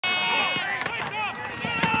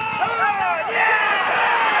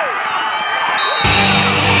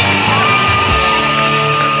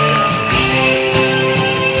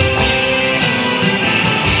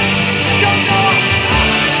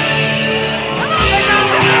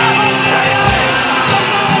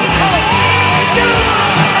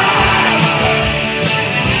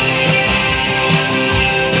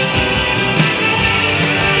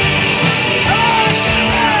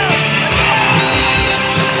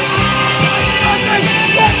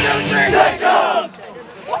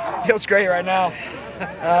feels great right now.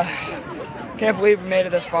 Can't believe we made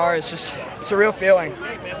it this far. It's a surreal feeling.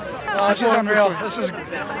 It's just unreal.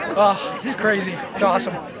 It's crazy. It's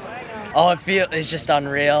awesome. It's just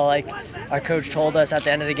unreal. Like our coach told us at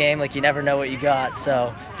the end of the game, like you never know what you got.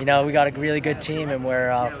 So we got a really good team and we're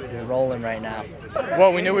rolling right now.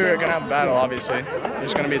 Well, we knew we were going to have a battle. Obviously, it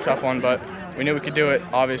was going to be a tough one, but we knew we could do it.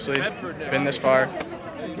 Obviously, been this far,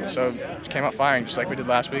 so just came out firing just like we did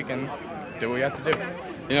last week and did what we had to do.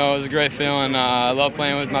 You know, it was a great feeling. I love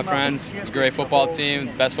playing with my friends. It's a great football team,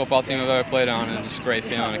 best football team I've ever played on, and just a great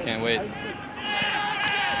feeling. I can't wait.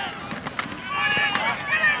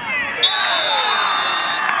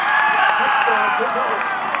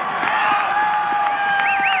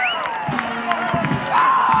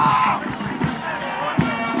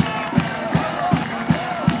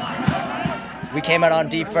 We came out on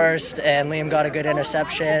D first, and Liam got a good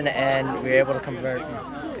interception, and we were able to convert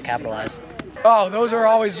and capitalize. Oh, those are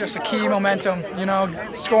always just a key momentum. You know,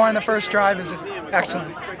 scoring the first drive is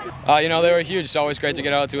excellent. You know, they were huge. It's always great to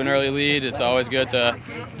get out to an early lead. It's always good to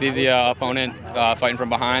leave the opponent fighting from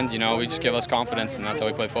behind. You know, we just give us confidence, and that's how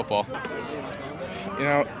we play football. You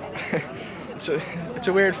know, it's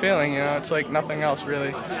a weird feeling. You know, it's like nothing else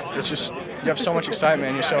really. It's just you have so much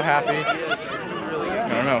excitement. You're so happy. I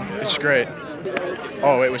don't know. It's great.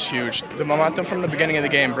 Oh, it was huge. The momentum from the beginning of the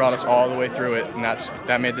game brought us all the way through it, and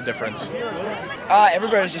that made the difference.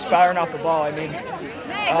 Everybody was just firing off the ball. I mean,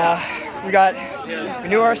 we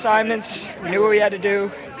knew our assignments, we knew what we had to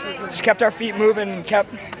do, just kept our feet moving and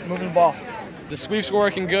kept moving the ball. The sweeps were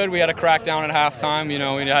working good. We had a crackdown at halftime. You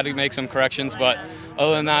know, we had to make some corrections, but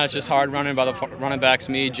other than that, it's just hard running by the running backs,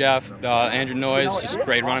 me, Jeff, Andrew Noyes, just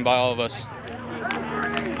great running by all of us.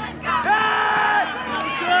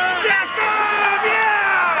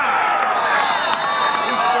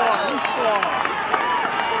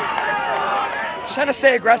 Just had to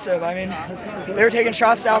stay aggressive. I mean, they were taking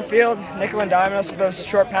shots downfield, nickel and diming us with those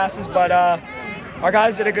short passes, but our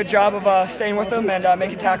guys did a good job of staying with them and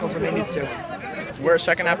making tackles when they needed to. We're a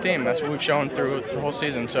second-half team. That's what we've shown through the whole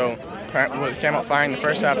season. So we came out firing the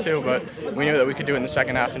first half too, but we knew that we could do it in the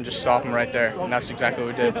second half and just stop them right there, and that's exactly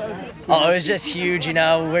what we did. Oh, it was just huge. You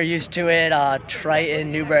know, we're used to it.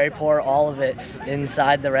 Triton, Newburyport, all of it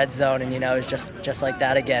inside the red zone, and you know, it's just like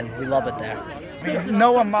that again. We love it there.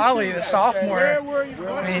 Noah Molly, the sophomore,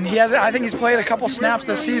 I mean, I think he's played a couple snaps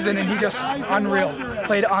this season, and he just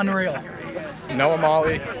played unreal. Noah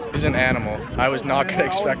Molly is an animal. I was not going to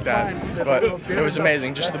expect that, but it was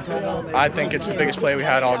amazing. I think it's the biggest play we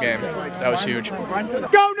had all game. That was huge. Go,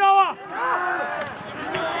 Noah!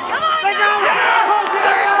 Come on,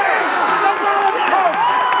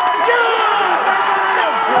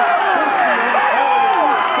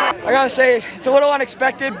 I gotta say, it's a little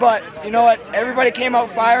unexpected, but you know what? Everybody came out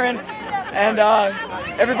firing, and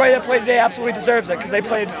everybody that played today absolutely deserves it because they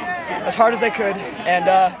played as hard as they could, and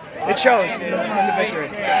it shows in the victory.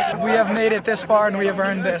 We have made it this far, and we have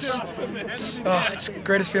earned this. It's the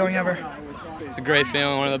greatest feeling ever. It's a great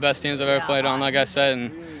feeling, one of the best teams I've ever played on, like I said,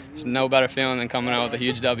 and there's no better feeling than coming out with a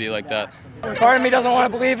huge W like that. Part of me doesn't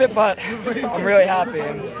want to believe it, but I'm really happy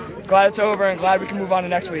and glad it's over and glad we can move on to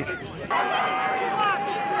next week.